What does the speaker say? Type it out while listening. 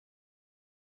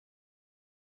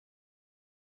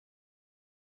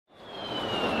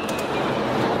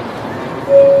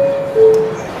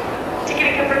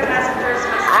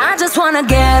wanna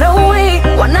get away.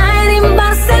 One night in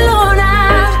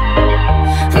Barcelona,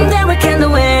 there we can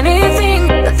do anything,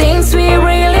 the things we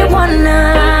really wanna.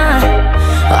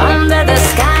 Under the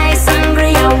sky,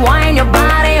 sangria, wine, your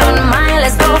body on mine.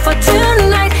 Let's go for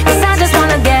tonight, 'cause I just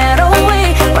wanna get away.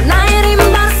 One night in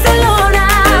Barcelona,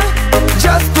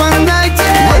 just one night,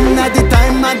 yeah. One at the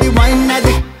time, at the wine, at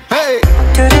the hey.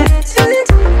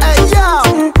 Hey yo,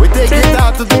 we take it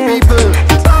out to the people.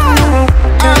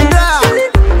 Andar,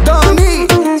 Donny,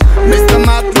 Mr.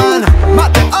 Matman,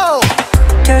 Mate, oh.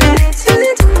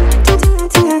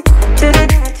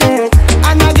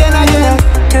 And again, again.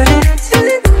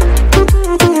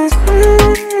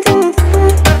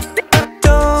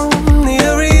 Don't need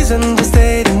a reason to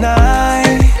stay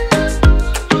tonight.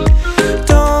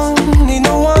 Don't need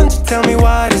no one to tell me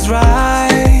what is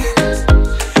right.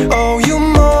 Oh, you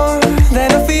more than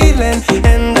a feeling,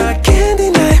 and I can't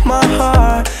deny my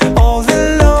heart. All the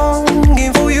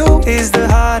longing for you is the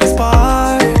hardest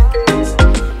part.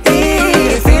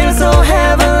 It feels so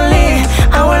heavenly.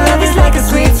 Our love is like a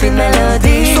sweet, sweet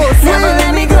melody. Never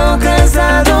let me go, 'cause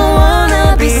I don't wanna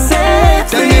be set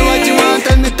free. Tell me what you want,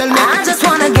 tell me, tell me. I just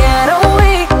wanna get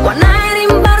away. One night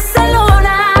in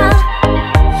Barcelona,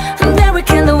 there we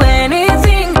can do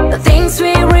anything, the things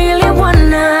we really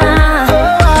wanna.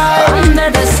 Under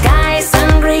the sky,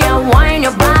 sangria, wine,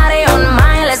 your body on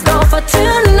mine. Let's go for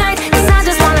tonight, 'cause I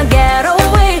just wanna get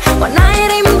away. One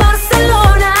night in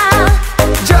Barcelona,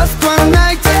 Just one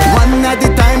night, yeah. One at the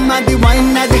time, at the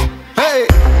wine, at the hey.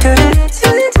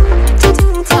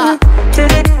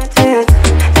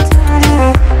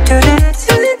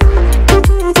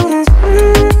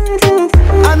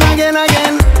 And again,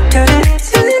 again.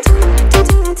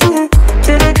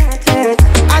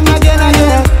 And again,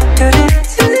 again.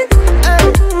 Hey.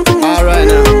 Alright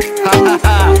now.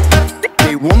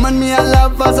 The woman me I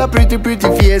love has a pretty, pretty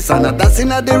face, and a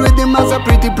dancing at the rhythm has a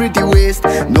pretty, pretty waist.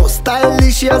 No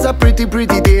stylish, she has a pretty,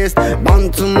 pretty taste.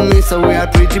 Bound to me, so we are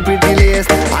pretty, pretty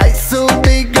laced. Eyes so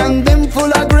big and them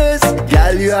full of grace.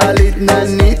 Girl, you all it, no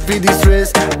need for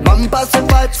distress. Bumper so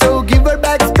fat, so give her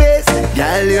back space.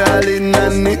 Girl, you all it, no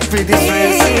need for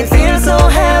distress. it feels so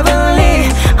heavenly.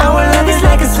 Our love is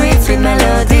like a sweet, sweet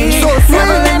melody. So sweet.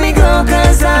 Never let me go,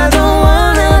 'cause I don't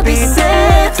wanna be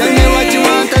set Tell free. me what you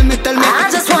want, tell me, tell me. I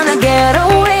just wanna get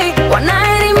away. One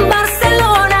night in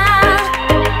Barcelona,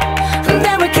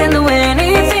 there we can do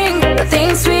anything, the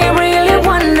things we really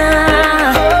wanna.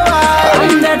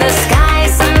 Under the sky,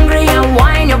 sangria,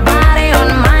 wine, your body on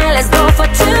mine. Let's go for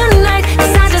tonight,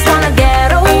 'cause I just wanna get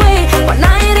away. One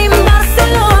night in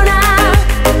Barcelona,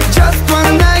 Just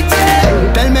one night,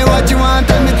 yeah. Tell me what you want,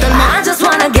 tell me, tell me. I just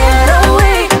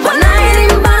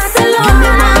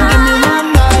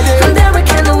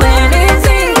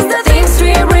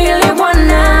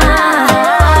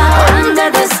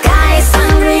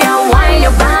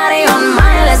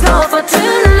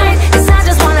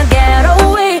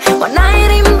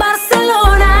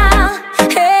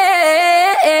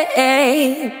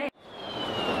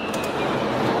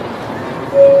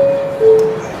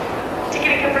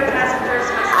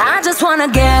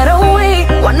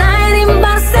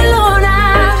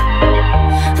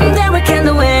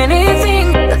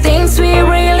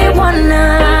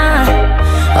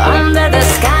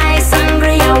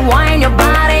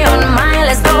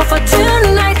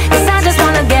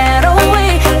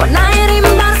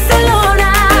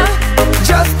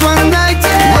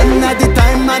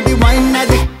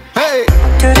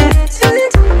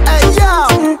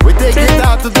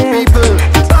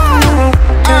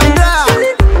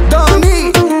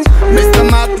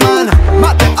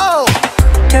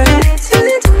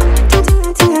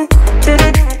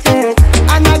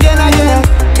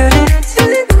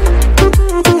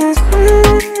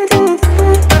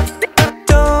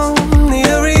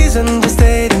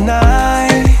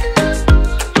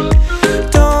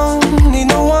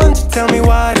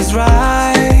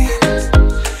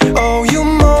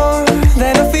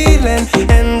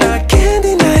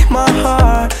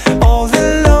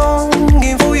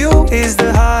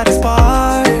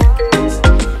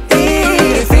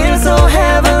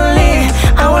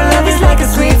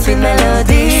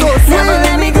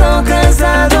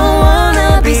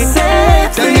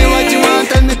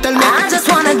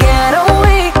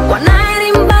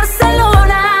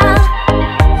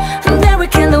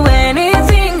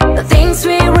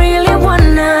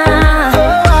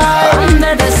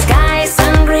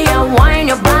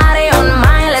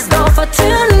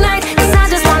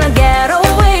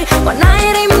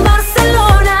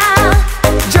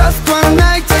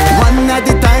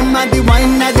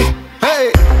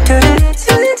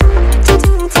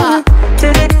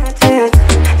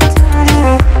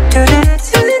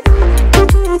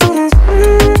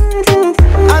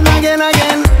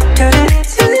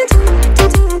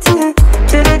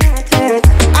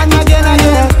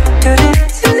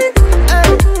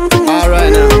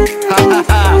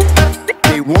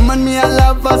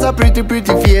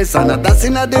face, and a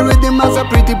dancing at the rhythm has a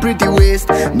pretty waist.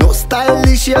 No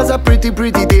stylish, she has a pretty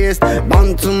taste.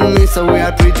 Bound to me, so we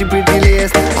are pretty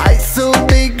laced. Eyes so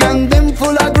big and them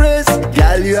full of grace.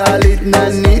 Girl, you all it,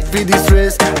 no need for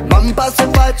distress. Bumper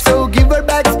so fat, so give her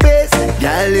back space.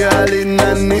 Girl, you all it,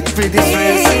 no need for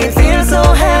distress. It feels so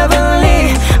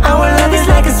heavenly. Our love is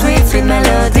like a sweet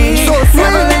melody.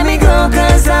 Never let me go,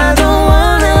 cause I don't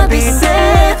wanna be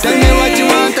set free. Tell me what you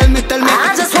want, tell me.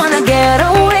 I just wanna get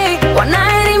away. One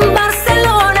night in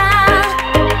Barcelona.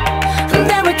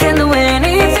 There we can do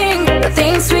anything, the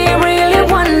things we really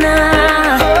wanna.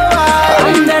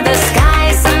 Under the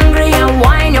sky, sangria,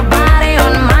 wine your body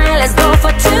on mine. Let's go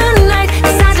for tonight,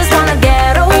 cause I just wanna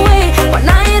get away. One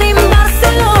night in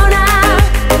Barcelona.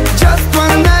 Just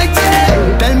one night,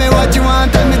 yeah. Tell me what you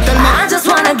want, tell me. I just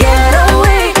wanna get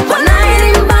away. One night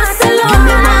in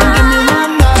Barcelona. Give me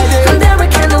one night, yeah. There we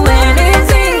can do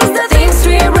anything, the things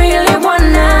we really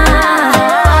wanna.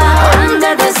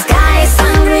 Under the sky,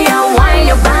 sangria, wine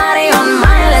your body on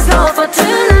mine. Let's go for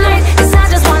tonight, cause I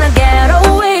just wanna get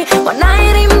away. One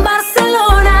night in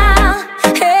Barcelona.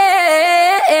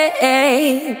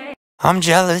 Hey. I'm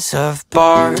jealous of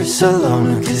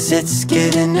Barcelona, cause it's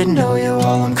getting to know you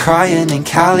while I'm crying in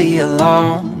Cali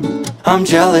alone. I'm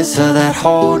jealous of that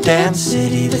whole damn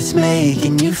city that's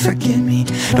making you forget me.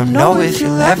 Don't know if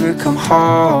you'll ever come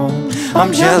home.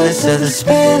 I'm jealous of the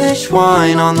Spanish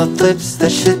wine on the lips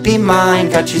that should be mine.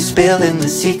 Got you spilling the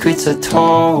secrets I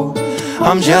told.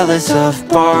 I'm jealous of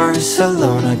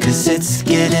Barcelona, cause it's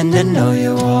getting to know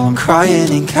you while I'm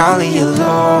crying in Cali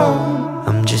alone.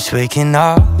 I'm just waking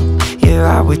up, you're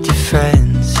out with your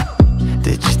friends.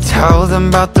 Did you tell them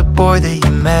about the boy that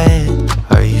you met?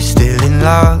 Are you still in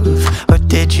love, or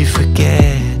did you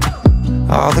forget?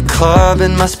 All the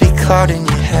clubbing must be clouding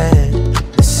your head.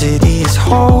 The city is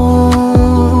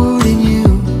holding you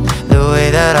the way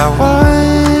that I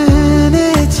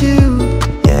wanted to.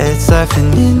 Yeah, it's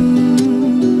laughing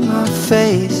in my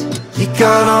face. You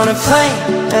got on a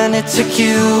plane and it took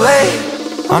you away.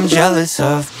 I'm jealous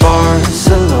of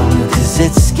Barcelona, cause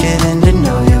it's getting to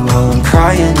know you while I'm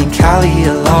crying in Cali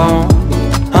alone.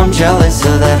 I'm jealous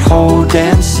of that whole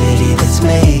damn city that's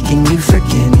making you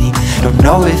forget me. Don't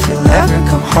know if you'll ever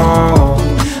come home.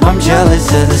 I'm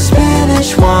jealous of the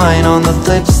Spanish wine on the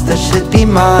lips that should be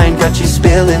mine. Got you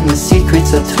spilling the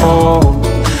secrets I told.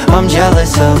 I'm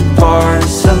jealous of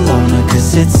Barcelona,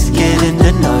 cause it's getting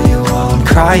to know you while I'm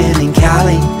crying in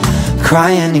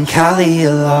Cali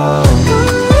alone.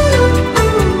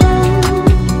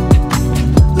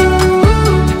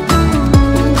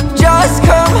 Just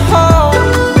come home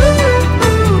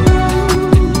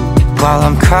while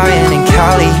I'm crying in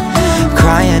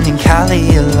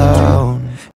Cali alone.